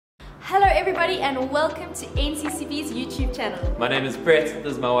everybody, and welcome to NCCB's YouTube channel. My name is Brett,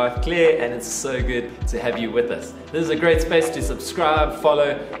 this is my wife Claire, and it's so good to have you with us. This is a great space to subscribe,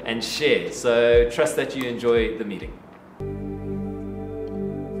 follow, and share, so trust that you enjoy the meeting.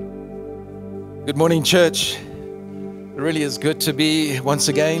 Good morning, church. It really is good to be once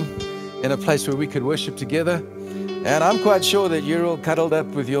again in a place where we could worship together. And I'm quite sure that you're all cuddled up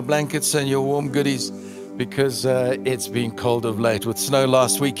with your blankets and your warm goodies because it's been cold of late with snow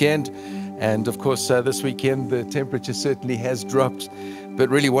last weekend. And of course, this weekend, the temperature certainly has dropped, but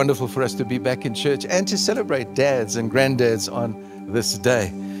really wonderful for us to be back in church and to celebrate dads and granddads on this day.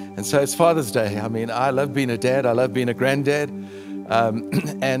 And so it's Father's Day. I mean, I love being a dad. I love being a granddad.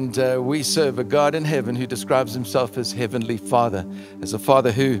 And we serve a God in heaven who describes himself as Heavenly Father, as a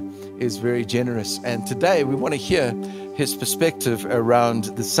Father who is very generous. And today we want to hear his perspective around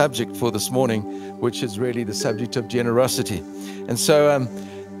the subject for this morning, which is really the subject of generosity. And so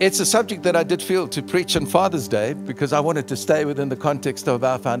it's a subject that I did feel to preach on Father's Day because I wanted to stay within the context of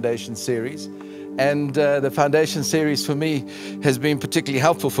our foundation series. And the foundation series for me has been particularly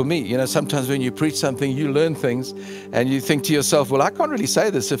helpful for me. You know, sometimes when you preach something, you learn things and you think to yourself, well, I can't really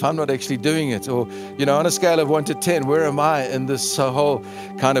say this if I'm not actually doing it. Or, you know, on a scale of 1 to 10, where am I in this whole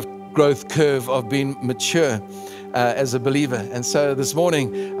kind of growth curve of being mature as a believer? And so this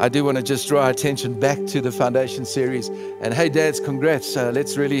morning, I do want to just draw our attention back to the foundation series. And hey, dads, congrats.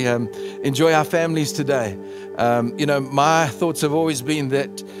 Let's really enjoy our families today. You know, my thoughts have always been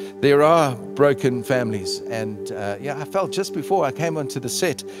that there are broken families. And I felt just before I came onto the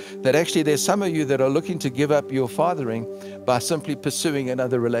set that actually there's some of you that are looking to give up your fathering by simply pursuing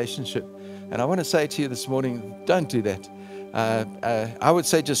another relationship. And I want to say to you this morning, don't do that. I would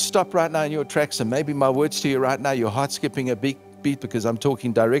say just stop right now in your tracks, and maybe my words to you right now, your heart's skipping a beat because I'm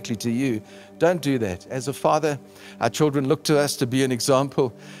talking directly to you. Don't do that. As a father, our children look to us to be an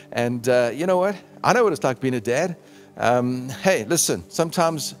example. And you know what? I know what it's like being a dad. Hey, listen,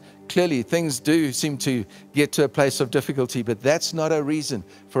 sometimes clearly things do seem to get to a place of difficulty, but that's not a reason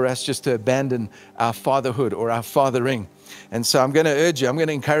for us just to abandon our fatherhood or our fathering. And so I'm going to urge you, I'm going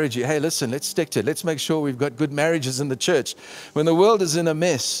to encourage you, hey, listen, let's stick to it. Let's make sure we've got good marriages in the church. When the world is in a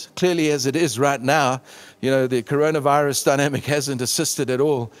mess, clearly as it is right now, you know, the coronavirus dynamic hasn't assisted at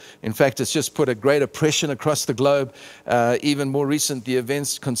all. In fact, it's just put a great oppression across the globe. Even more recent, the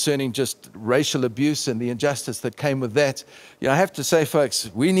events concerning just racial abuse and the injustice that came with that. You know, I have to say,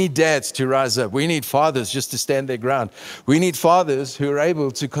 folks, we need dads to rise up. We need fathers just to stand their ground. We need fathers who are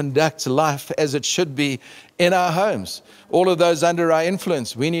able to conduct life as it should be in our homes. All of those under our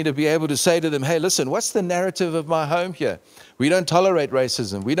influence, we need to be able to say to them, hey, listen, what's the narrative of my home here? We don't tolerate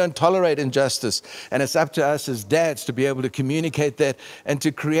racism. We don't tolerate injustice. And it's up to us as dads to be able to communicate that and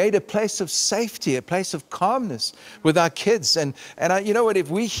to create a place of safety, a place of calmness with our kids. And you know what,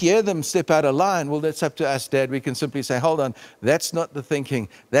 if we hear them step out of line, well, that's up to us, Dad. We can simply say, hold on, that's not the thinking.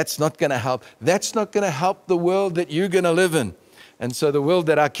 That's not going to help. That's not going to help the world that you're going to live in. And so the world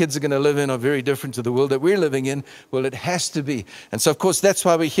that our kids are going to live in are very different to the world that we're living in. Well, it has to be. And so, of course, that's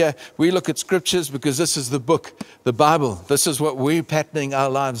why we're here. We look at scriptures because this is the book, the Bible. This is what we're patterning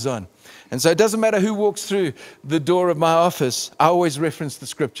our lives on. And so it doesn't matter who walks through the door of my office. I always reference the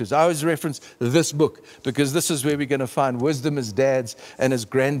scriptures. I always reference this book because this is where we're going to find wisdom as dads and as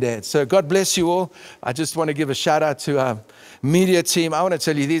granddads. So God bless you all. I just want to give a shout out to our media team. I want to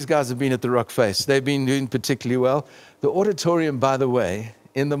tell you, these guys have been at the rock face. They've been doing particularly well. The auditorium, by the way,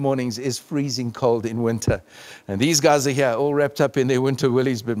 in the mornings is freezing cold in winter. And these guys are here all wrapped up in their winter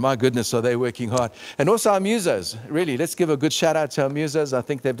willies, but my goodness, are they working hard. And also our musos, really, let's give a good shout out to our musos. I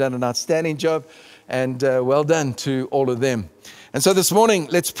think they've done an outstanding job, and well done to all of them. And so this morning,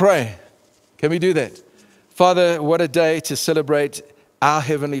 let's pray. Can we do that? Father, what a day to celebrate our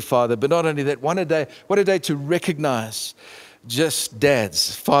Heavenly Father, but not only that, what a day to recognize just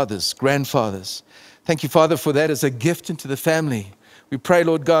dads, fathers, grandfathers. Thank you, Father, for that as a gift into the family. We pray,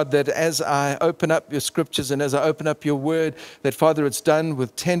 Lord God, that as I open up your scriptures and as I open up your word, that, Father, it's done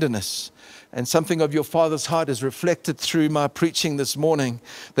with tenderness and something of your Father's heart is reflected through my preaching this morning,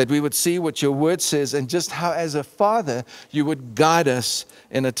 that we would see what your word says and just how, as a father, you would guide us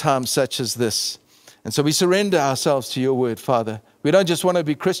in a time such as this. And so we surrender ourselves to your word, Father. We don't just want to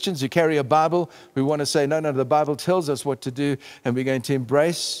be Christians who carry a Bible. We want to say, no, the Bible tells us what to do, and we're going to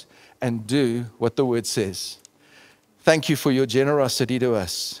embrace and do what the word says. Thank you for your generosity to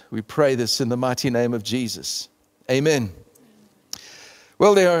us. We pray this in the mighty name of Jesus. Amen.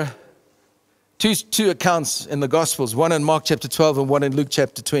 Well, there are two accounts in the Gospels, one in Mark chapter 12 and one in Luke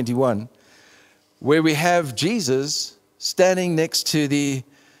chapter 21, where we have Jesus standing next to the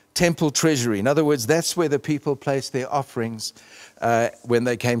temple treasury. In other words, that's where the people placed their offerings when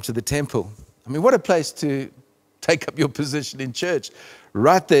they came to the temple. I mean, what a place to take up your position in church,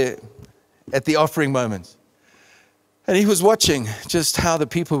 right there at the offering moment. And he was watching just how the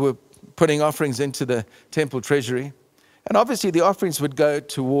people were putting offerings into the temple treasury. And obviously the offerings would go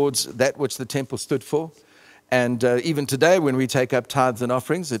towards that which the temple stood for. And even today, when we take up tithes and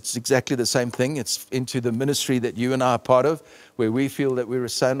offerings, it's exactly the same thing. It's into the ministry that you and I are part of, where we feel that we're a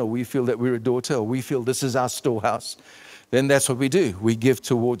son, or we feel that we're a daughter, or we feel this is our storehouse. Then that's what we do. We give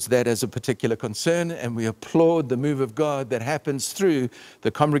towards that as a particular concern, and we applaud the move of God that happens through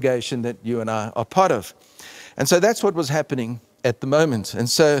the congregation that you and I are part of. And so that's what was happening at the moment. And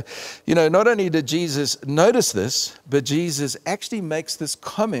so, not only did Jesus notice this, but Jesus actually makes this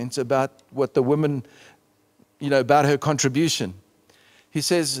comment about what the woman, about her contribution. He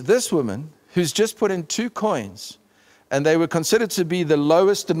says, this woman who's just put in 2 coins, and they were considered to be the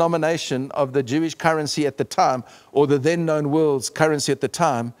lowest denomination of the Jewish currency at the time, or the then known world's currency at the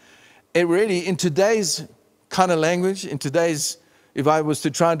time, it really, in today's kind of language, if I was to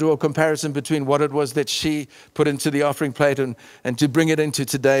try and draw a comparison between what it was that she put into the offering plate and to bring it into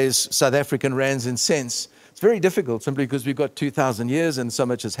today's South African rands and cents, it's very difficult simply because we've got 2,000 years and so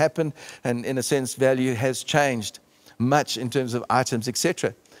much has happened, and in a sense value has changed much in terms of items,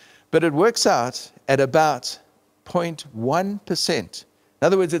 etc. But it works out at about 0.1%. In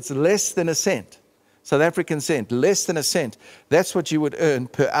other words, it's less than a cent. South African cent, less than a cent. That's what you would earn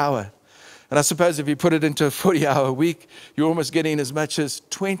per hour. And I suppose if you put it into a 40-hour week, you're almost getting as much as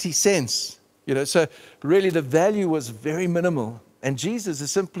 20 cents. So really the value was very minimal. And Jesus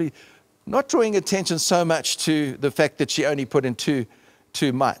is simply not drawing attention so much to the fact that she only put in two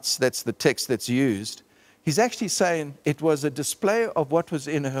mites. That's the text that's used. He's actually saying it was a display of what was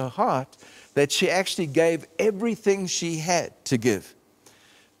in her heart, that she actually gave everything she had to give.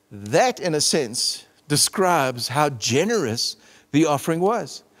 That, in a sense, describes how generous the offering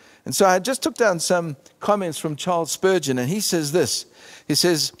was. And so I just took down some comments from Charles Spurgeon, and he says this. He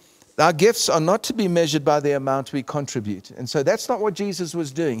says, our gifts are not to be measured by the amount we contribute. And so that's not what Jesus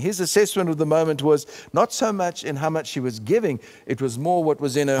was doing. His assessment of the moment was not so much in how much she was giving, it was more what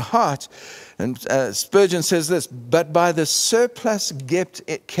was in her heart. And Spurgeon says this, but by the surplus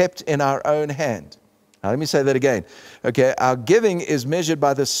kept in our own hand. Now let me say that again. Okay, our giving is measured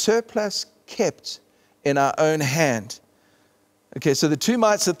by the surplus kept in our own hand. Okay, so the 2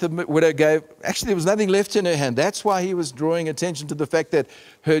 mites that the widow gave, actually there was nothing left in her hand. That's why he was drawing attention to the fact that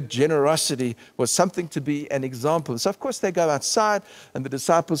her generosity was something to be an example. So of course they go outside and the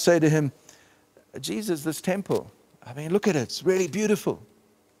disciples say to him, Jesus, this temple, look at it, it's really beautiful.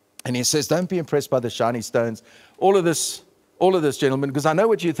 And he says, don't be impressed by the shiny stones. All of this, gentlemen, because I know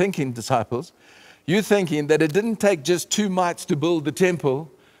what you're thinking, disciples. You're thinking that it didn't take just 2 mites to build the temple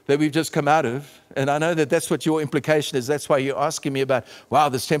that we've just come out of. And I know that that's what your implication is. That's why you're asking me about, wow,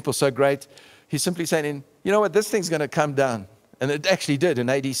 this temple's so great. He's simply saying, you know what, this thing's going to come down. And it actually did in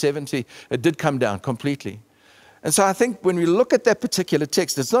AD 70. It did come down completely. And so I think when we look at that particular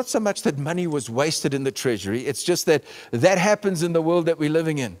text, it's not so much that money was wasted in the treasury. It's just that happens in the world that we're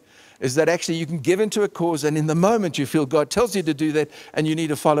living in. Is that actually you can give into a cause, and in the moment you feel God tells you to do that, and you need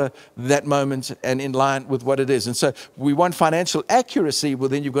to follow that moment and in line with what it is. And so we want financial accuracy, well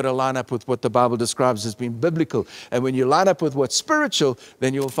then you've got to line up with what the Bible describes as being biblical. And when you line up with what's spiritual,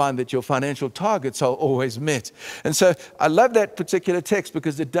 then you'll find that your financial targets are always met. And so I love that particular text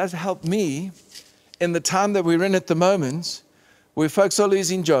because it does help me in the time that we're in at the moment, where folks are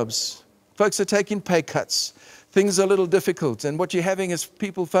losing jobs, folks are taking pay cuts, things are a little difficult, and what you're having is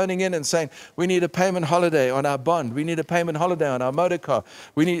people phoning in and saying, we need a payment holiday on our bond, we need a payment holiday on our motor car,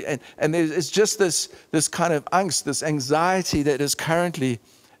 and it's just this kind of angst, this anxiety that is currently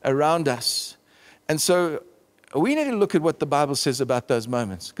around us. And so we need to look at what the Bible says about those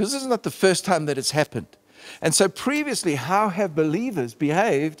moments, because this is not the first time that it's happened. And so previously, how have believers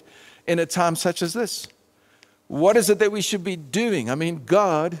behaved in a time such as this? What is it that we should be doing?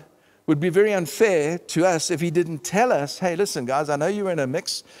 God would be very unfair to us if he didn't tell us, hey, listen, guys, I know you're in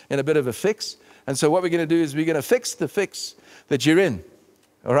a bit of a fix. And so what we're going to do is we're going to fix the fix that you're in.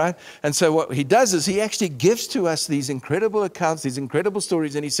 All right. And so what he does is he actually gives to us these incredible accounts, these incredible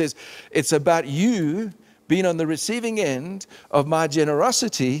stories. And he says, it's about you being on the receiving end of my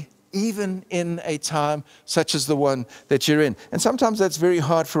generosity, even in a time such as the one that you're in. And sometimes that's very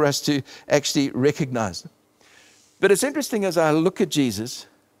hard for us to actually recognize. But it's interesting as I look at Jesus,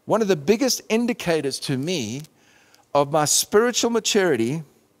 one of the biggest indicators to me of my spiritual maturity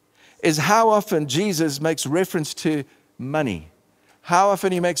is how often Jesus makes reference to money, how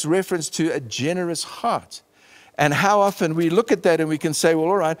often he makes reference to a generous heart. And how often we look at that and we can say, well,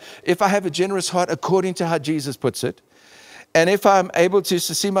 all right, if I have a generous heart according to how Jesus puts it, and if I'm able to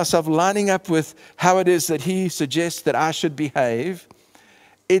see myself lining up with how it is that he suggests that I should behave,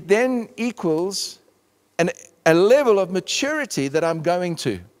 it then equals a level of maturity that I'm going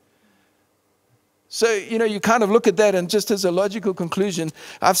to. So, you kind of look at that, and just as a logical conclusion,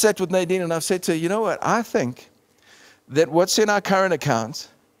 I've sat with Nadine and I've said to her, you know what, I think that what's in our current account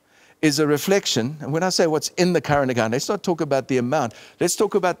is a reflection. And when I say what's in the current account, let's not talk about the amount. Let's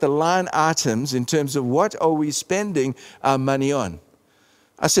talk about the line items in terms of what are we spending our money on.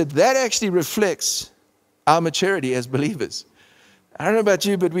 I said that actually reflects our maturity as believers. I don't know about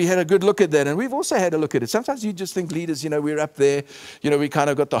you, but we had a good look at that. And we've also had a look at it. Sometimes you just think leaders, we're up there, we kind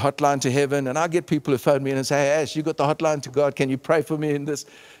of got the hotline to heaven. And I get people who phone me and say, hey, Ash, you got the hotline to God. Can you pray for me in this?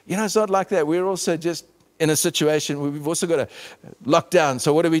 It's not like that. We're also just in a situation where we've also got a lockdown.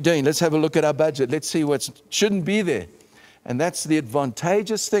 So what are we doing? Let's have a look at our budget. Let's see what shouldn't be there. And that's the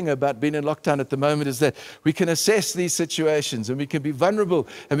advantageous thing about being in lockdown at the moment, is that we can assess these situations and we can be vulnerable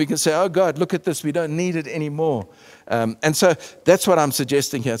and we can say, oh God, look at this. We don't need it anymore. And so that's what I'm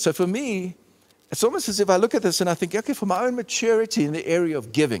suggesting here. So for me, it's almost as if I look at this and I think, okay, for my own maturity in the area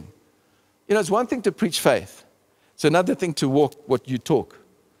of giving, it's one thing to preach faith. It's another thing to walk what you talk.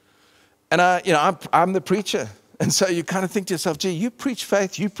 And I'm the preacher. And so you kind of think to yourself, gee, you preach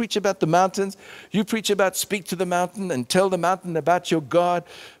faith, you preach about the mountains, you preach about speak to the mountain and tell the mountain about your God.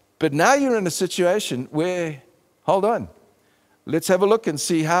 But now you're in a situation where, hold on, let's have a look and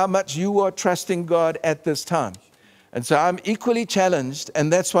see how much you are trusting God at this time. And so I'm equally challenged,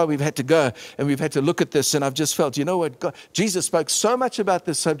 and that's why we've had to go and we've had to look at this. And I've just felt, God, Jesus spoke so much about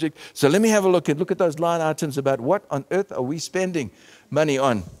this subject. So let me have a look at those line items about what on earth are we spending money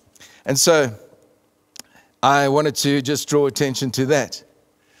on. And so I wanted to just draw attention to that.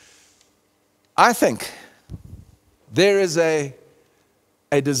 I think there is a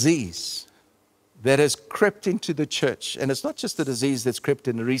disease that has crept into the church. And it's not just a disease that's crept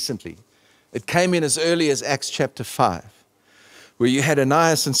in recently. It came in as early as Acts chapter 5, where you had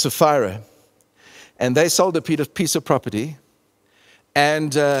Ananias and Sapphira, and they sold a piece of property.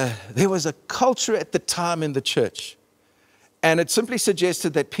 And there was a culture at the time in the church. And it simply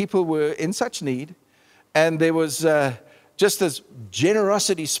suggested that people were in such need, and there was just this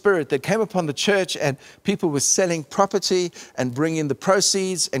generosity spirit that came upon the church, and people were selling property and bringing the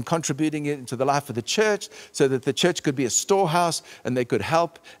proceeds and contributing it into the life of the church so that the church could be a storehouse and they could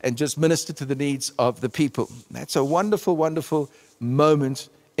help and just minister to the needs of the people. That's a wonderful, wonderful moment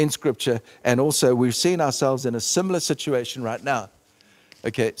in Scripture. And also we've seen ourselves in a similar situation right now.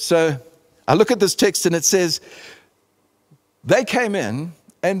 Okay, so I look at this text and it says, they came in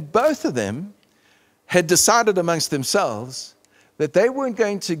and both of them had decided amongst themselves that they weren't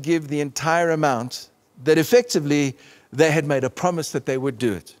going to give the entire amount, that effectively they had made a promise that they would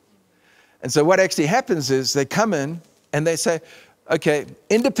do it. And so what actually happens is they come in and they say, okay,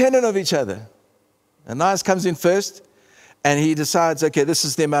 independent of each other. Ananias comes in first and he decides, okay, this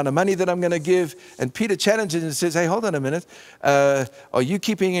is the amount of money that I'm going to give. And Peter challenges and says, hey, hold on a minute. Are you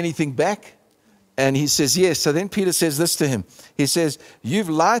keeping anything back? And he says, yes. So then Peter says this to him. He says, you've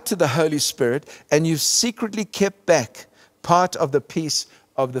lied to the Holy Spirit and you've secretly kept back part of the piece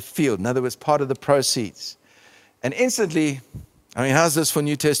of the field. In other words, part of the proceeds. And instantly, how's this for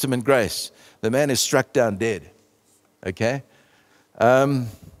New Testament grace? The man is struck down dead. Okay? Then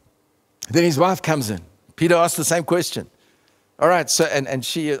his wife comes in. Peter asks the same question. All right, so and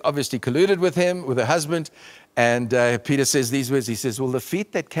she obviously colluded with him, with her husband. And Peter says these words. He says, well, the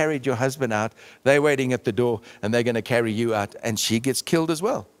feet that carried your husband out, they're waiting at the door and they're going to carry you out. And she gets killed as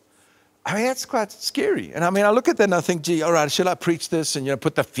well. That's quite scary. And I look at that and I think, gee, all right, shall I preach this and,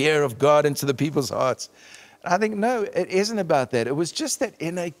 put the fear of God into the people's hearts? And I think, no, it isn't about that. It was just that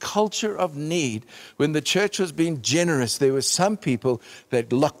in a culture of need, when the church was being generous, there were some people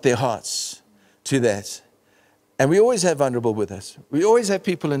that locked their hearts to that. And we always have vulnerable with us. We always have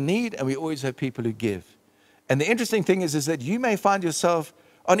people in need and we always have people who give. And the interesting thing is that you may find yourself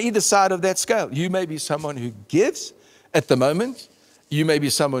on either side of that scale. You may be someone who gives at the moment. You may be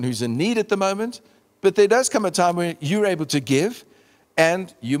someone who's in need at the moment. But there does come a time where you're able to give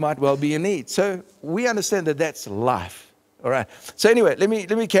and you might well be in need. So we understand that that's life. All right. So anyway, let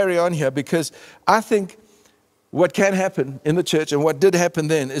me carry on here, because I think what can happen in the church and what did happen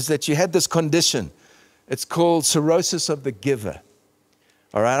then is that you had this condition. It's called cirrhosis of the giver.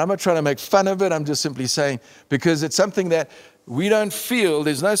 All right, I'm not trying to make fun of it. I'm just simply saying, because it's something that we don't feel.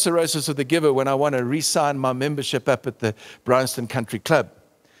 There's no cirrhosis of the giver when I want to re-sign my membership up at the Bryanston Country Club.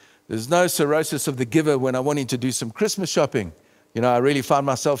 There's no cirrhosis of the giver when I'm wanting to do some Christmas shopping. I really find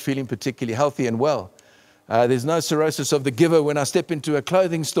myself feeling particularly healthy and well. There's no cirrhosis of the giver when I step into a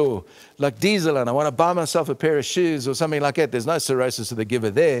clothing store like Diesel and I want to buy myself a pair of shoes or something like that. There's no cirrhosis of the giver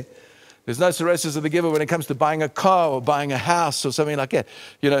there. There's no cirrhosis of the giver when it comes to buying a car or buying a house or something like that.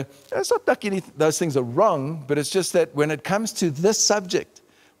 You know, it's not like those things are wrong, but it's just that when it comes to this subject,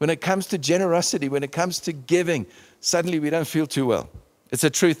 when it comes to generosity, when it comes to giving, suddenly we don't feel too well. It's a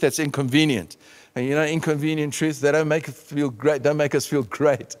truth that's inconvenient. And you know, inconvenient truths, they don't make us feel great, don't make us feel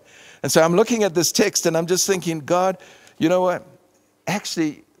great. And so I'm looking at this text and I'm just thinking, God, you know what?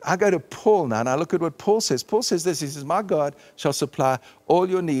 Actually, I go to Paul now and I look at what Paul says. Paul says this, he says, my God shall supply all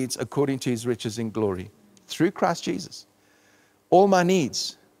your needs according to his riches in glory through Christ Jesus. All my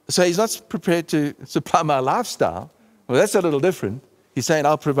needs. So he's not prepared to supply my lifestyle. Well, that's a little different. He's saying,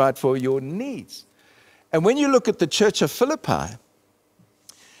 I'll provide for your needs. And when you look at the church of Philippi,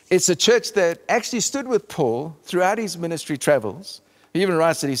 it's a church that actually stood with Paul throughout his ministry travels. He even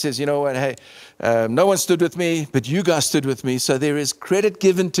writes that he says, you know what, hey, no one stood with me, but you guys stood with me. So there is credit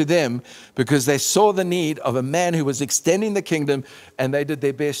given to them because they saw the need of a man who was extending the kingdom and they did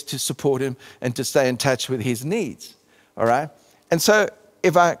their best to support him and to stay in touch with his needs. All right. And so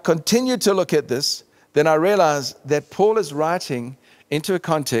if I continue to look at this, then I realize that Paul is writing into a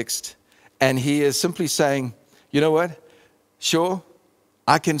context and he is simply saying, you know what, sure,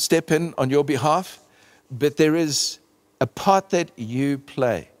 I can step in on your behalf, but there is a part that you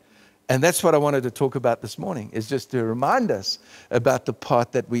play. And that's what I wanted to talk about this morning, is just to remind us about the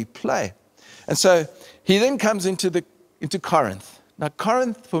part that we play. And so he then comes into Corinth. Now,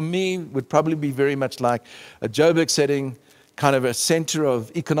 Corinth for me would probably be very much like a Joburg setting, kind of a center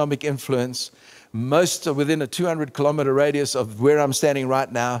of economic influence. Most are within a 200-kilometer radius of where I'm standing right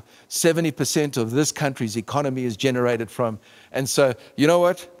now. 70% of this country's economy is generated from. And so, you know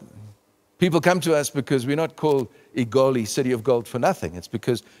what? People come to us because we're not called Igoli, City of Gold, for nothing. It's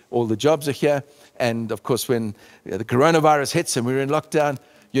because all the jobs are here. And of course, when the coronavirus hits and we're in lockdown,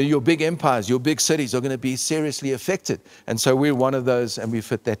 your big empires, your big cities are going to be seriously affected. And so we're one of those, and we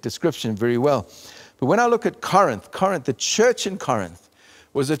fit that description very well. But when I look at Corinth, the church in Corinth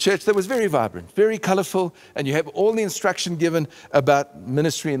was a church that was very vibrant, very colorful, and you have all the instruction given about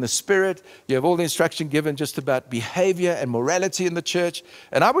ministry in the Spirit. You have all the instruction given just about behavior and morality in the church.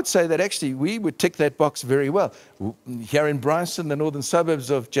 And I would say that actually we would tick that box very well. Here in Bryanston, the northern suburbs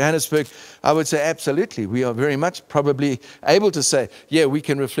of Johannesburg, I would say absolutely. We are very much probably able to say, yeah, we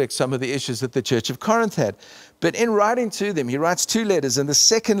can reflect some of the issues that the church of Corinth had. But in writing to them, he writes 2 letters. And the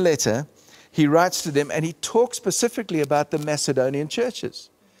second letter, he writes to them and he talks specifically about the Macedonian churches.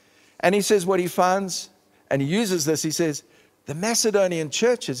 And he says what he finds, and he uses this, he says, the Macedonian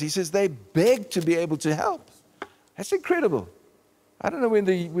churches, he says, they beg to be able to help. That's incredible. I don't know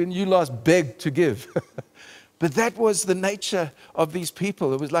when you last begged to give. But that was the nature of these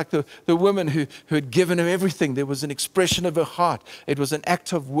people. It was like the woman who had given him everything. There was an expression of her heart. It was an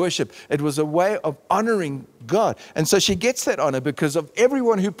act of worship. It was a way of honoring God. And so she gets that honor because of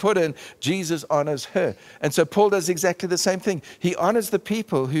everyone who put in, Jesus honors her. And so Paul does exactly the same thing. He honors the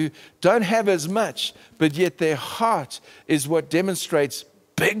people who don't have as much, but yet their heart is what demonstrates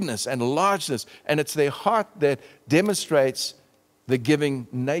bigness and largeness. And it's their heart that demonstrates the giving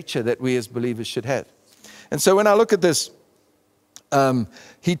nature that we as believers should have. And so when I look at this,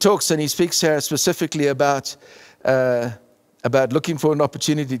 he talks and he speaks here specifically about looking for an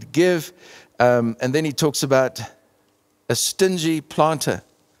opportunity to give. And then he talks about a stingy planter.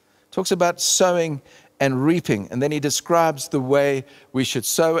 Talks about sowing and reaping. And then he describes the way we should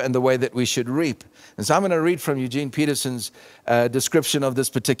sow and the way that we should reap. And so I'm going to read from Eugene Peterson's description of this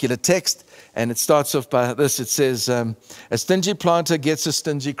particular text. And it starts off by this. It says, a stingy planter gets a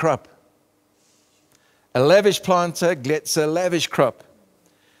stingy crop. A lavish planter gets a lavish crop.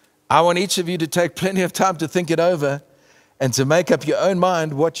 I want each of you to take plenty of time to think it over and to make up your own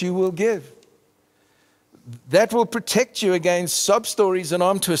mind what you will give. That will protect you against sob stories and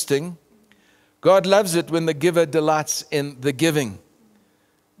arm twisting. God loves it when the giver delights in the giving.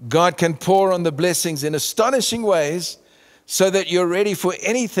 God can pour on the blessings in astonishing ways so that you're ready for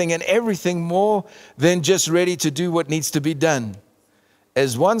anything and everything more than just ready to do what needs to be done.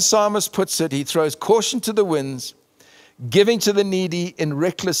 As one psalmist puts it, he throws caution to the winds, giving to the needy in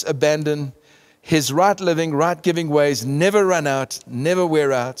reckless abandon. His right living, right giving ways never run out, never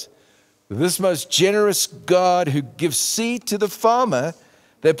wear out. This most generous God who gives seed to the farmer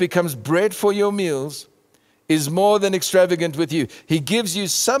that becomes bread for your meals is more than extravagant with you. He gives you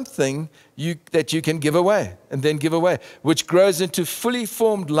something that you can give away and then give away, which grows into fully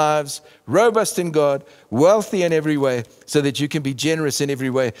formed lives, robust in God, wealthy in every way, so that you can be generous in every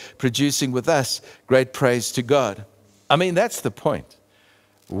way, producing with us great praise to God. I mean, that's the point.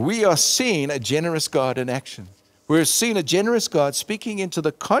 we are seeing a generous God in action. We're seeing a generous God speaking into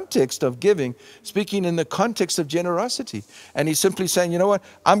the context of giving, speaking in the context of generosity. And he's simply saying, you know what?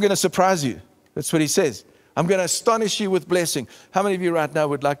 I'm going to surprise you. That's what he says. I'm going to astonish you with blessing. How many of you right now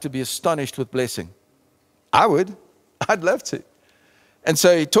would like to be astonished with blessing? I would. I'd love to. And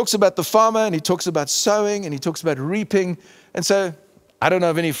so he talks about the farmer, and he talks about sowing, and he talks about reaping. And so I don't know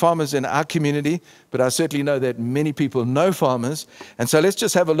of any farmers in our community, but I certainly know that many people know farmers. And so let's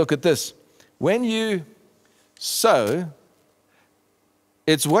just have a look at this. When you sow,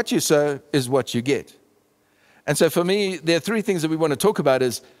 it's what you sow is what you get. And so for me, there are three things that we want to talk about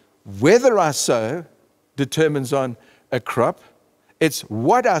is whether I sow determines on a crop. It's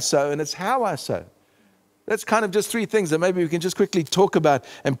what I sow and it's how I sow. That's kind of just three things that maybe we can just quickly talk about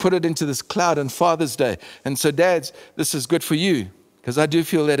and put it into this cloud on Father's Day. And so dads, this is good for you because I do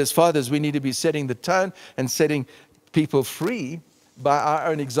feel that as fathers, we need to be setting the tone and setting people free by our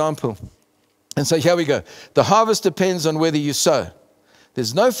own example. And so here we go. The harvest depends on whether you sow.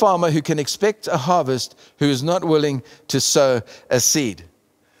 There's no farmer who can expect a harvest who is not willing to sow a seed.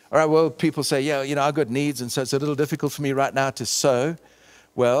 All right, well, people say, yeah, you know, I've got needs, and so it's a little difficult for me right now to sow.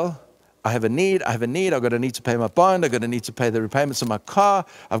 Well, I have a need. I've got a need to pay my bond. I've got a need to pay the repayments of my car.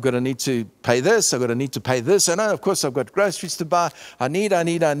 I've got a need to pay this. I've got a need to pay this. And of course, I've got groceries to buy. I need.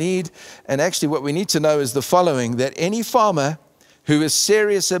 And actually, what we need to know is the following, that any farmer who is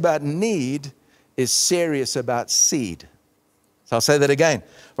serious about need is serious about seed. So I'll say that again.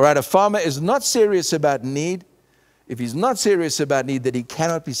 All right, a farmer is not serious about need. If he's not serious about need, then he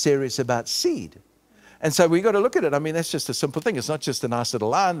cannot be serious about seed. And so we got to look at it. I mean, that's just a simple thing. It's not just a nice little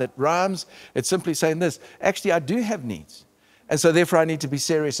line that rhymes. It's simply saying this. Actually, I do have needs. And so therefore, I need to be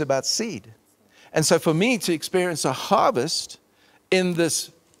serious about seed. And so for me to experience a harvest in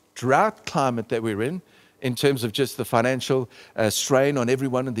this drought climate that we're in terms of just the financial strain on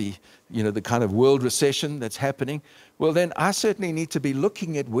everyone and the kind of world recession that's happening, well, then I certainly need to be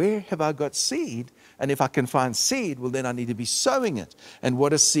looking at where have I got seed? And if I can find seed, well, then I need to be sowing it. And what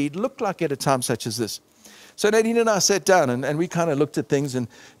does seed look like at a time such as this? So Nadine and I sat down and we kind of looked at things and,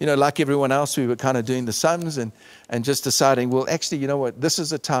 like everyone else, we were kind of doing the sums and just deciding, well, actually, you know what? This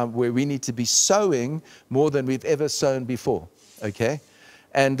is a time where we need to be sowing more than we've ever sown before, okay?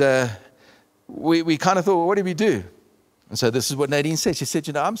 And we kind of thought, well, what do we do? And so this is what Nadine said. She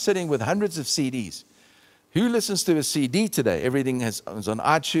said, I'm sitting with hundreds of CDs. Who listens to a CD today? Everything is on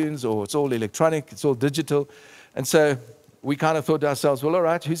iTunes, or it's all electronic, it's all digital. And so we kind of thought to ourselves, well, all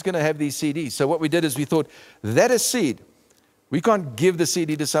right, who's going to have these CDs? So what we did is we thought, that is seed. We can't give the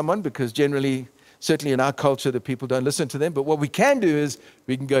CD to someone because generally, certainly in our culture, the people don't listen to them. But what we can do is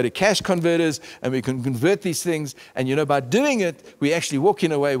we can go to cash converters and we can convert these things. And, by doing it, we actually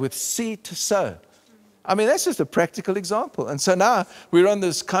walking away with seed to sow. I mean, that's just a practical example. And so now we're on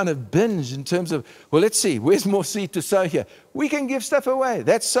this kind of binge in terms of, well, let's see, where's more seed to sow here? We can give stuff away.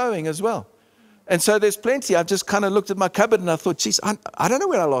 That's sowing as well. And so there's plenty. I've just kind of looked at my cupboard and I thought, geez, I don't know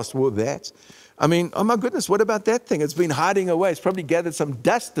where I last wore that. I mean, oh my goodness, what about that thing? It's been hiding away. It's probably gathered some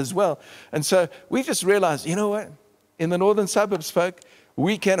dust as well. And so we just realized, you know what? In the northern suburbs, folk,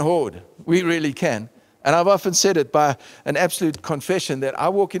 we can hoard. We really can. And I've often said it by an absolute confession that I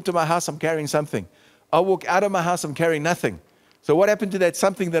walk into my house, I'm carrying something. I walk out of my house, I'm carrying nothing. So what happened to that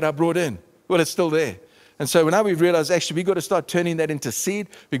something that I brought in? Well, it's still there. And so now we've realized, actually, we've got to start turning that into seed.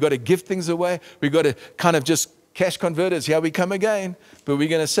 We've got to give things away. We've got to kind of just cash converters. Here we come again, but we're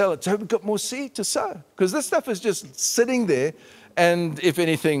going to sell it. So we've got more seed to sow because this stuff is just sitting there. And if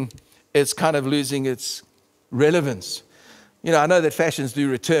anything, it's kind of losing its relevance. I know that fashions do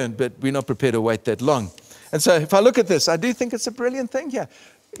return, but we're not prepared to wait that long. And so if I look at this, I do think it's a brilliant thing here.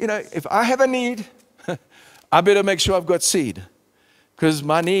 If I have a need, I better make sure I've got seed because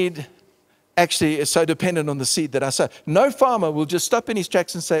my need actually is so dependent on the seed that I sow. No farmer will just stop in his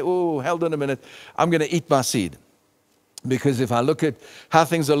tracks and say, oh, hold on a minute, I'm going to eat my seed. Because if I look at how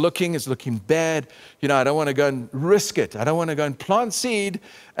things are looking, it's looking bad. I don't want to go and risk it. I don't want to go and plant seed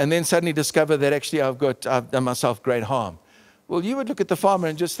and then suddenly discover that actually I've done myself great harm. Well, you would look at the farmer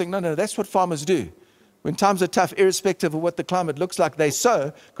and just think, no, that's what farmers do. When times are tough, irrespective of what the climate looks like, they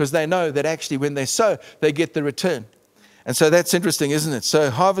sow because they know that actually when they sow, they get the return. And so that's interesting, isn't it?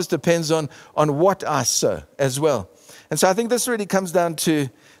 So harvest depends on what I sow as well. And so I think this really comes down to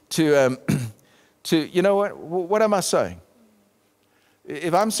what am I sowing?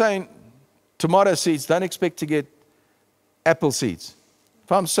 If I'm sowing tomato seeds, don't expect to get apple seeds.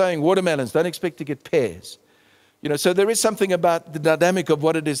 If I'm sowing watermelons, don't expect to get pears. So there is something about the dynamic of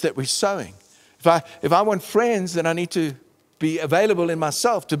what it is that we're sowing. If I want friends, then I need to be available in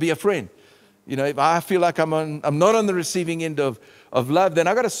myself to be a friend. You know, if I feel like I'm not on the receiving end of love, then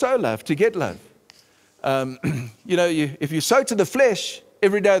I got to sow love to get love. You know, if you sow to the flesh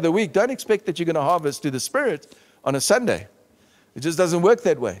every day of the week, don't expect that you're going to harvest to the Spirit on a Sunday. It just doesn't work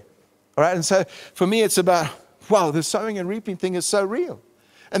that way. All right. And so for me, it's about, wow, the sowing and reaping thing is so real.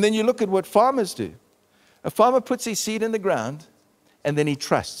 And then you look at what farmers do. A farmer puts his seed in the ground and then he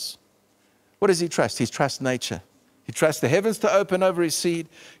trusts. What does he trust? He trusts nature. He trusts the heavens to open over his seed.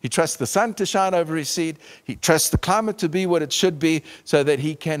 He trusts the sun to shine over his seed. He trusts the climate to be what it should be so that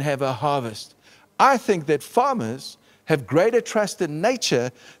he can have a harvest. I think that farmers have greater trust in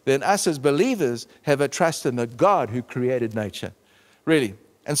nature than us as believers have a trust in the God who created nature. Really.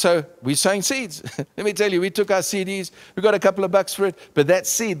 And so we're sowing seeds. Let me tell you, we took our CDs. We got a couple of bucks for it. But that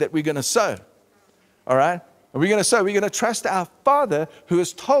seed that we're going to sow. All right? And we're going to sow. We're going to trust our Father who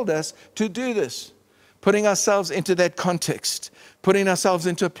has told us to do this. Putting ourselves into that context. Putting ourselves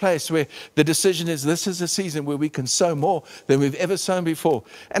into a place where the decision is this is a season where we can sow more than we've ever sown before.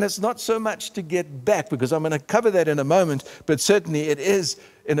 And it's not so much to get back, because I'm going to cover that in a moment, but certainly it is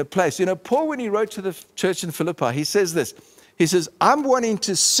in a place. You know, Paul, when he wrote to the church in Philippi, he says this. He says, I'm wanting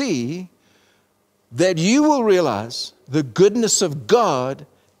to see that you will realize the goodness of God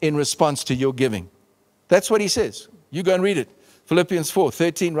in response to your giving. That's what he says. You go and read it. Philippians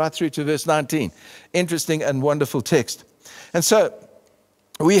 4:13 right through to verse 19. Interesting and wonderful text. And so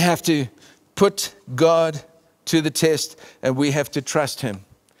we have to put God to the test and we have to trust him.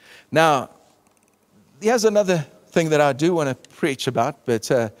 Now, here's another thing that I do want to preach about, but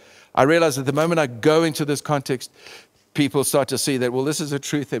I realize that the moment I go into this context, people start to see that, well, this is a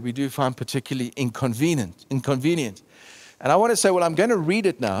truth that we do find particularly inconvenient. And I want to say, well, I'm going to read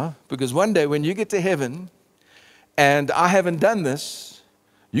it now, because one day when you get to heaven and I haven't done this,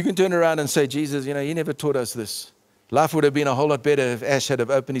 you can turn around and say, Jesus, you know, you never taught us this. Life would have been a whole lot better if Ash had have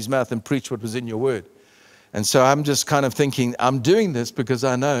opened his mouth and preached what was in your word. And so I'm just kind of thinking, I'm doing this because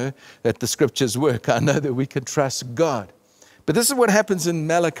I know that the scriptures work. I know that we can trust God. But this is what happens in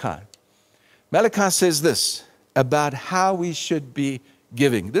Malachi. Malachi says this about how we should be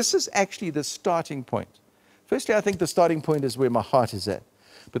giving. This is actually the starting point. Firstly, I think the starting point is where my heart is at.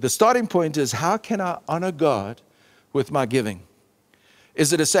 But the starting point is, how can I honor God with my giving?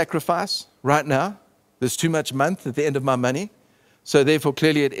 Is it a sacrifice right now? There's too much month at the end of my money. So therefore,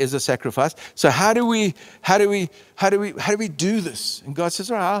 clearly it is a sacrifice. So how do we do this? And God says,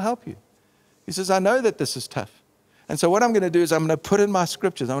 all right, I'll help you. He says, I know that this is tough. And so what I'm going to do is I'm going to put in my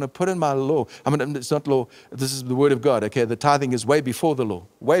scriptures. I'm going to put in my law. It's not law. This is the word of God. Okay, the tithing is way before the law.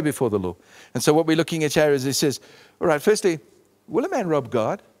 Way before the law. And so what we're looking at here is he says, all right, firstly, will a man rob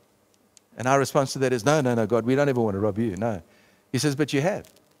God? And our response to that is, no, God, we don't ever want to rob you. No. He says, but you have.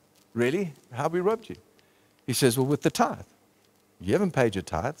 Really? How have we robbed you? He says, well, with the tithe. You haven't paid your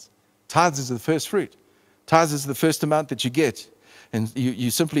tithes. Tithes is the first fruit. Tithes is the first amount that you get. And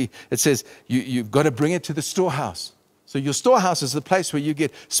you simply, it says, you've got to bring it to the storehouse. So your storehouse is the place where you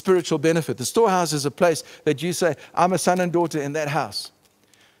get spiritual benefit. The storehouse is a place that you say, I'm a son and daughter in that house.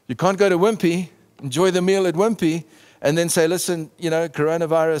 You can't go to Wimpy, enjoy the meal at Wimpy, and then say, listen, you know,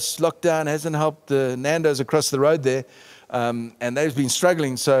 coronavirus lockdown hasn't helped the Nando's across the road there. And they've been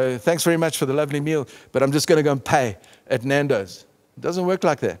struggling, so thanks very much for the lovely meal, but I'm just going to go and pay at Nando's. It doesn't work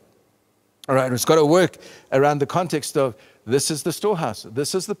like that. All right, it's got to work around the context of this is the storehouse.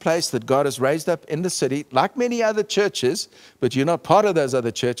 This is the place that God has raised up in the city, like many other churches, but you're not part of those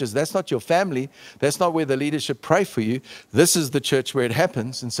other churches. That's not your family. That's not where the leadership pray for you. This is the church where it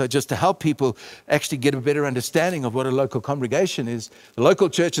happens. And so just to help people actually get a better understanding of what a local congregation is, the local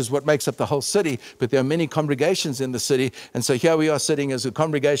church is what makes up the whole city, but there are many congregations in the city. And so here we are sitting as a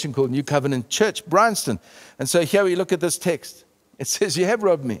congregation called New Covenant Church, Bryanston. And so here we look at this text. It says, you have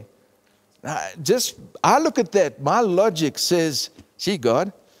robbed me. I look at that. My logic says, gee,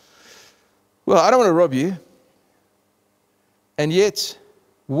 God, well, I don't want to rob you. And yet,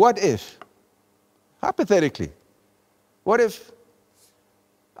 what if, hypothetically, what if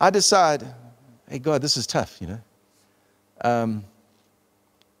I decide, hey, God, this is tough, you know.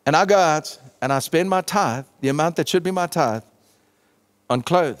 And I go out and I spend my tithe, the amount that should be my tithe, on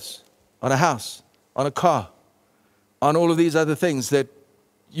clothes, on a house, on a car, on all of these other things that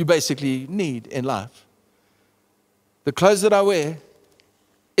you basically need in life. The clothes that I wear,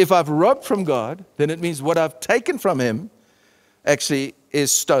 if I've robbed from God, then it means what I've taken from him actually is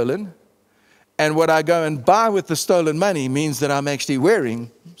stolen. And what I go and buy with the stolen money means that I'm actually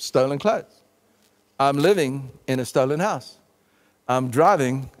wearing stolen clothes. I'm living in a stolen house. I'm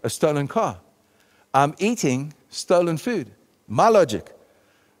driving a stolen car. I'm eating stolen food. My logic.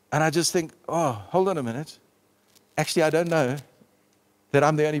 And I just think, oh, hold on a minute. Actually, I don't know that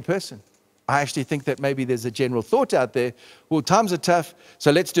I'm the only person. I actually think that maybe there's a general thought out there, well, times are tough,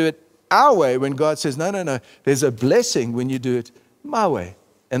 so let's do it our way, when God says, no, there's a blessing when you do it my way.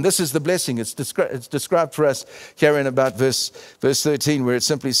 And this is the blessing. It's described for us here in about verse 13, where it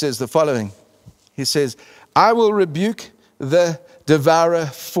simply says the following. He says, I will rebuke the devourer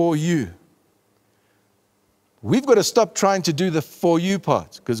for you. We've got to stop trying to do the for you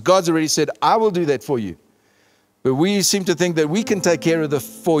part, because God's already said, I will do that for you. But we seem to think that we can take care of the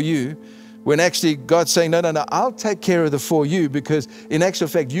for you, when actually God's saying, no, I'll take care of the for you, because in actual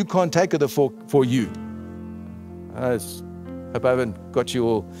fact, you can't take the for you. I hope I haven't got you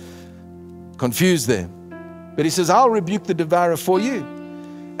all confused there. But he says, I'll rebuke the devourer for you.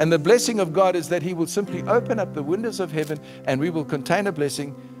 And the blessing of God is that he will simply open up the windows of heaven, and we will contain a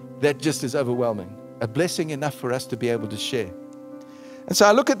blessing that just is overwhelming. A blessing enough for us to be able to share. And so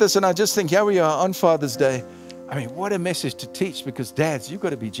I look at this and I just think, here we are on Father's Day. I mean, what a message to teach, because dads, you've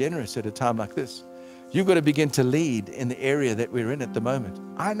got to be generous at a time like this. You've got to begin to lead in the area that we're in at the moment.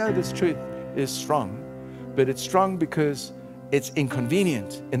 I know this truth is strong, but it's strong because it's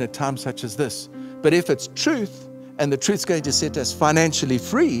inconvenient in a time such as this. But if it's truth, and the truth's going to set us financially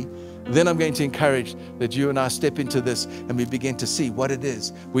free, then I'm going to encourage that you and I step into this and we begin to see what it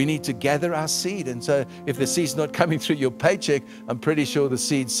is. We need to gather our seed. And so if the seed's not coming through your paycheck, I'm pretty sure the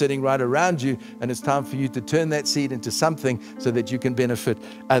seed's sitting right around you, and it's time for you to turn that seed into something so that you can benefit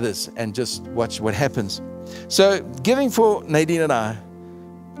others, and just watch what happens. So giving for Nadine and I,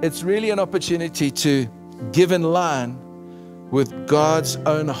 it's really an opportunity to give in line with God's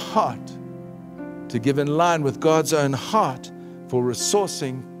own heart, to give in line with God's own heart for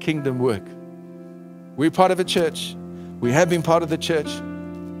resourcing kingdom work. We're part of a church. We have been part of the church,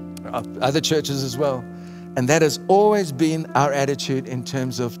 other churches as well. And that has always been our attitude in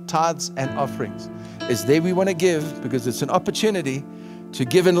terms of tithes and offerings. It's there we want to give, because it's an opportunity to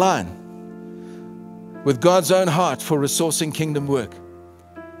give in line with God's own heart for resourcing kingdom work.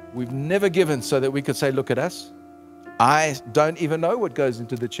 We've never given so that we could say, look at us. I don't even know what goes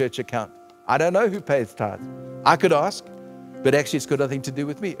into the church account. I don't know who pays tithes. I could ask, but actually it's got nothing to do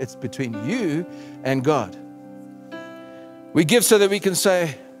with me. It's between you and God. We give so that we can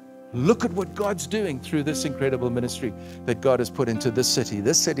say, look at what God's doing through this incredible ministry that God has put into this city.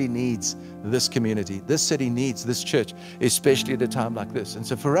 This city needs this community. This city needs this church, especially at a time like this. And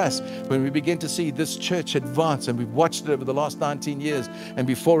so for us, when we begin to see this church advance, and we've watched it over the last 19 years, and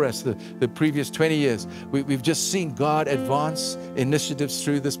before us, the previous 20 years, we've just seen God advance initiatives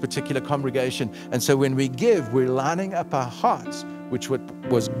through this particular congregation. And so when we give, we're lining up our hearts, which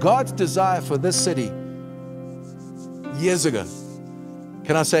was God's desire for this city years ago.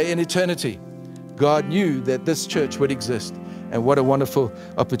 Can I say in eternity, God knew that this church would exist, and what a wonderful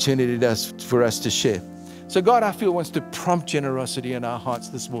opportunity it is for us to share. So God, I feel, wants to prompt generosity in our hearts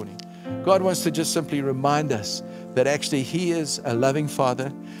this morning. God wants to just simply remind us that actually He is a loving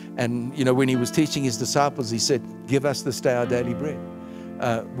Father. And, you know, when He was teaching His disciples, He said, give us this day our daily bread,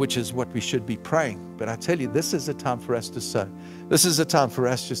 which is what we should be praying. But I tell you, this is a time for us to sow. This is a time for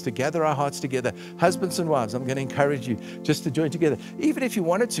us just to gather our hearts together. Husbands and wives, I'm going to encourage you just to join together. Even if you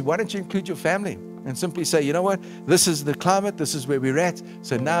wanted to, why don't you include your family and simply say, you know what, this is the climate, this is where we're at.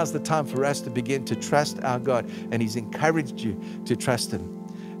 So now's the time for us to begin to trust our God. And He's encouraged you to trust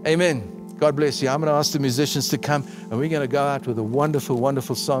Him. Amen. God bless you. I'm going to ask the musicians to come, and we're going to go out with a wonderful,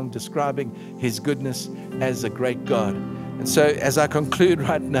 wonderful song describing His goodness as a great God. And so as I conclude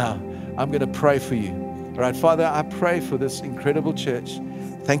right now, I'm going to pray for you. All right, Father, I pray for this incredible church.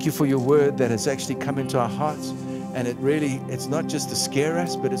 Thank you for your word that has actually come into our hearts. And it's not just to scare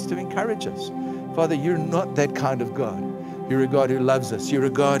us, but it's to encourage us. Father, you're not that kind of God. You're a God who loves us. You're a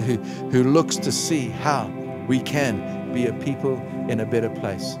God who looks to see how we can be a people in a better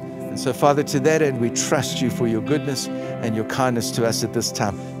place. And so, Father, to that end, we trust you for your goodness and your kindness to us at this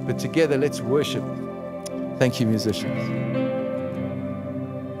time. But together, let's worship. Thank you, musicians.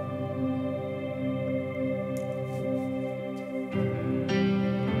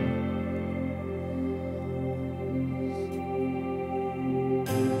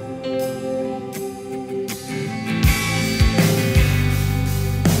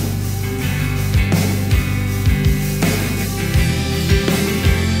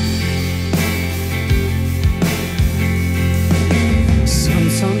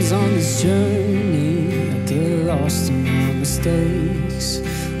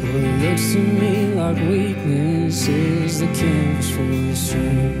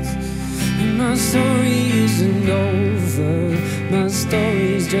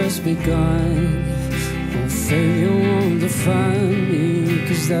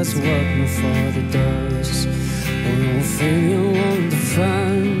 That's what my Father does. Oh, no failure won't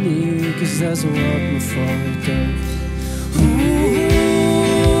define me, 'cause that's does what my Father does.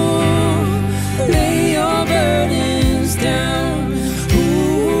 Lay your burdens down.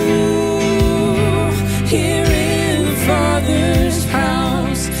 Here in the Father's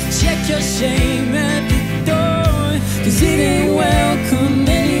house. Check your shame at the door, 'cause it ain't welcome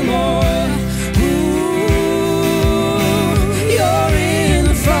anymore. You're in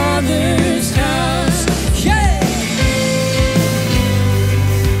the Father's house. Yeah.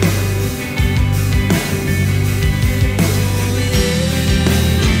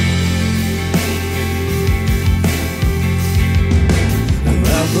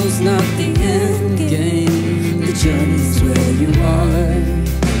 Travel's not the end game, the journey's where you are.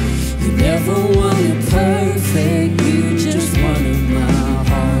 You never wanted perfect, you just wanted my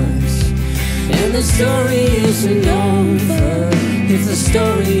heart. And the story isn't over if the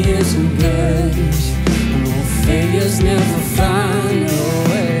story isn't good. No failures never final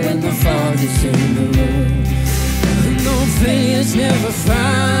when the Father's in the room. No failures never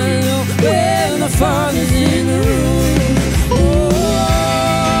final when the Father's in the room.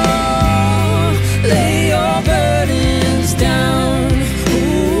 Lay your burdens down.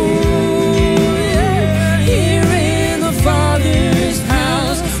 Yeah. Here in the Father's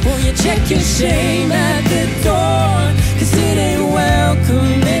house. Won't you check your shame at the door, 'cause it ain't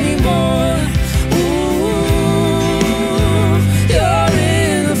welcome anymore. You're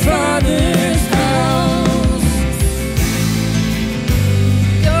in the Father's house.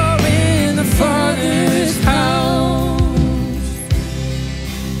 You're in the Father's house.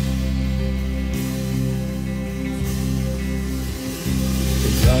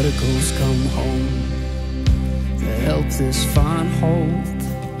 Prodigals come home, the helpless find hope.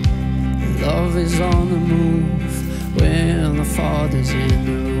 Love is on the move when the Father's in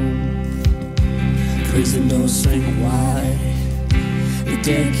the room. Prison doors swing wide, the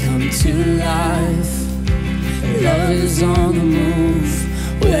dead come to life. Love is on the move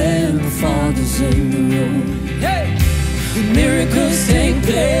when the Father's in the room. Hey! Miracles take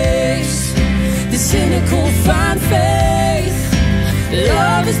place, the cynical find faith.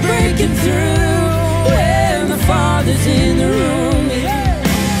 Love is breaking through when the Father's in the room. Yeah.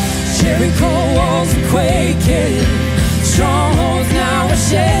 Jericho walls are quaking, strongholds now are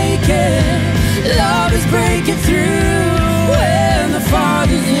shaking. Love is breaking through when the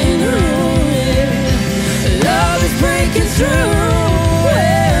Father's in the room. Yeah. Love is breaking through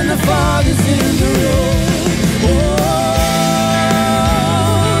when the Father's in the room.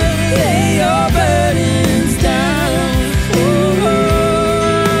 Lay your burdens down.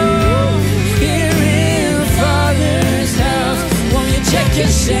 Check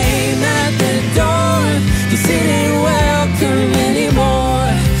your shame at the door, 'cause it ain't welcome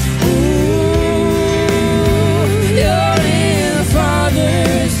anymore. You're in the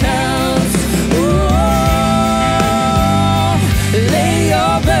Father's house. Lay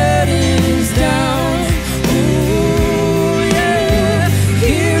your burdens down. Yeah.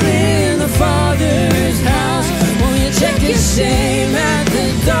 Here in the Father's house. Won't you check your shame at the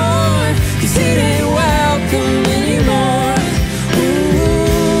door, 'cause it ain't welcome anymore.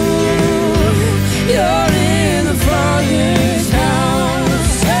 You're in the Father's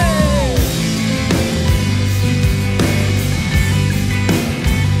house. Hey!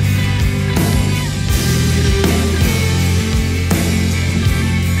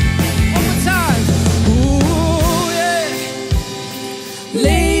 One more time. Ooh, yeah.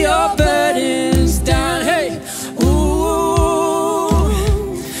 Lay your burdens down. Hey.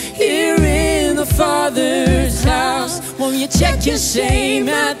 Ooh, here in the Father's house. Won't you check your shame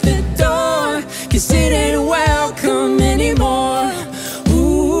at the door, 'cause it ain't welcome anymore.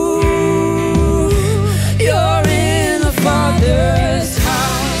 Ooh, you're in the Father's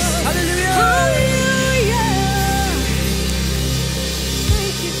house. Hallelujah. Hallelujah.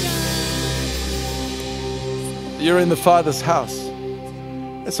 Thank you, God. You're in the Father's house.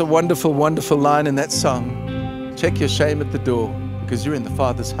 That's a wonderful, wonderful line in that song. Check your shame at the door, because you're in the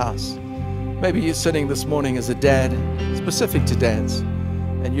Father's house. Maybe you're sitting this morning as a dad, specific to dads,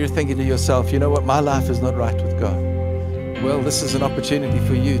 and you're thinking to yourself, you know what, my life is not right with God. Well, this is an opportunity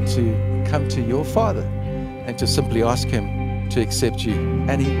for you to come to your Father and to simply ask Him to accept you,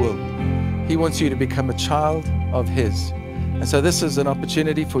 and He will. He wants you to become a child of His. And so this is an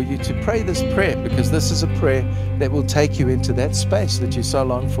opportunity for you to pray this prayer, because this is a prayer that will take you into that space that you so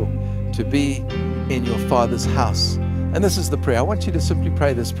long for, to be in your Father's house. And this is the prayer. I want you to simply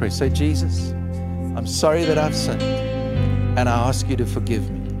pray this prayer. Say, Jesus, I'm sorry that I've sinned, and I ask you to forgive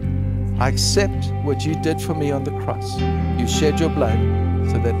me. I accept what you did for me on the cross. You shed your blood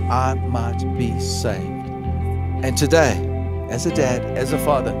so that I might be saved. And today, as a dad, as a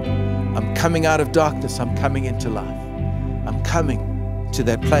father, I'm coming out of darkness. I'm coming into life. I'm coming to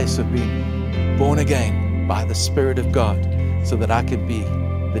that place of being born again by the Spirit of God so that I can be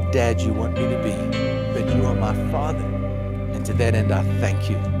the dad you want me to be. But you are my Father. And to that end, I thank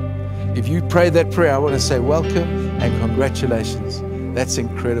you. If you pray that prayer, I want to say welcome and congratulations. That's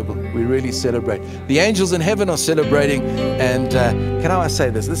incredible. We really celebrate. The angels in heaven are celebrating. And can I say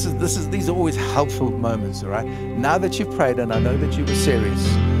this? These are always helpful moments, all right? Now that you've prayed and I know that you were serious,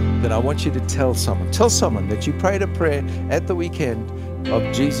 then I want you to tell someone that you prayed a prayer at the weekend of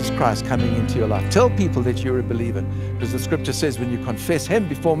Jesus Christ coming into your life. Tell people that you're a believer, because the scripture says when you confess him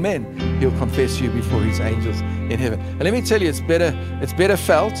before men, he'll confess you before his angels in heaven. And let me tell you, it's better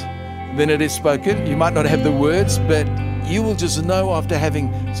felt than it is spoken. You might not have the words, but you will just know after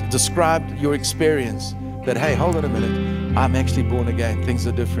having described your experience that, hey, hold on a minute, I'm actually born again. Things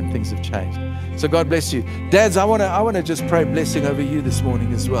are different. Things have changed. So God bless you. Dads, I want to just pray blessing over you this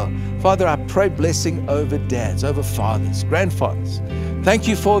morning as well. Father, I pray blessing over dads, over fathers, grandfathers. Thank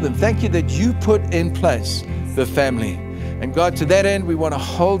you for them. Thank you that you put in place the family. And God, to that end, we want to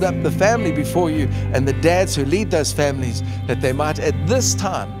hold up the family before you and the dads who lead those families, that they might at this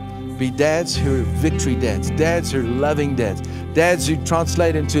time be dads who are victory dads, dads who are loving dads, dads who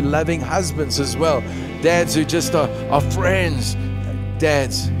translate into loving husbands as well, dads who just are friends,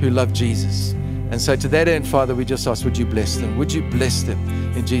 dads who love Jesus. And so to that end, Father, we just ask, would you bless them? Would you bless them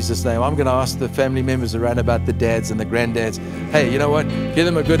in Jesus' name? I'm going to ask the family members around about the dads and the granddads, hey, you know what? Give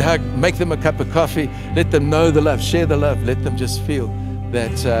them a good hug, make them a cup of coffee, let them know the love, share the love, let them just feel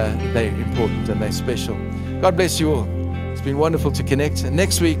that they're important and they're special. God bless you all. It's been wonderful to connect. And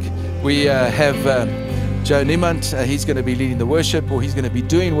next week, we have Joe Niemand. He's going to be leading the worship, or he's going to be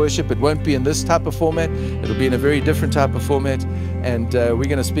doing worship. It won't be in this type of format. It'll be in a very different type of format. And we're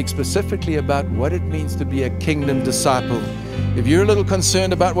going to speak specifically about what it means to be a kingdom disciple. If you're a little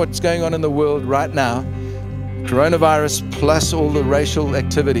concerned about what's going on in the world right now, coronavirus plus all the racial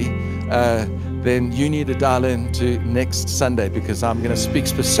activity, then you need to dial in to next Sunday, because I'm going to speak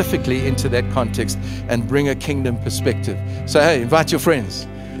specifically into that context and bring a kingdom perspective. So, hey, invite your friends.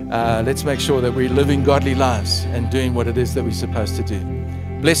 Let's make sure that we're living godly lives and doing what it is that we're supposed to do.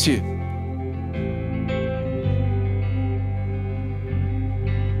 Bless you.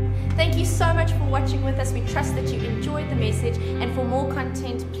 Thank you so much for watching with us. We trust that you enjoyed the message. And for more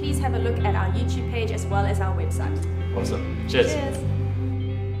content, please have a look at our YouTube page as well as our website. Awesome. Cheers. Cheers.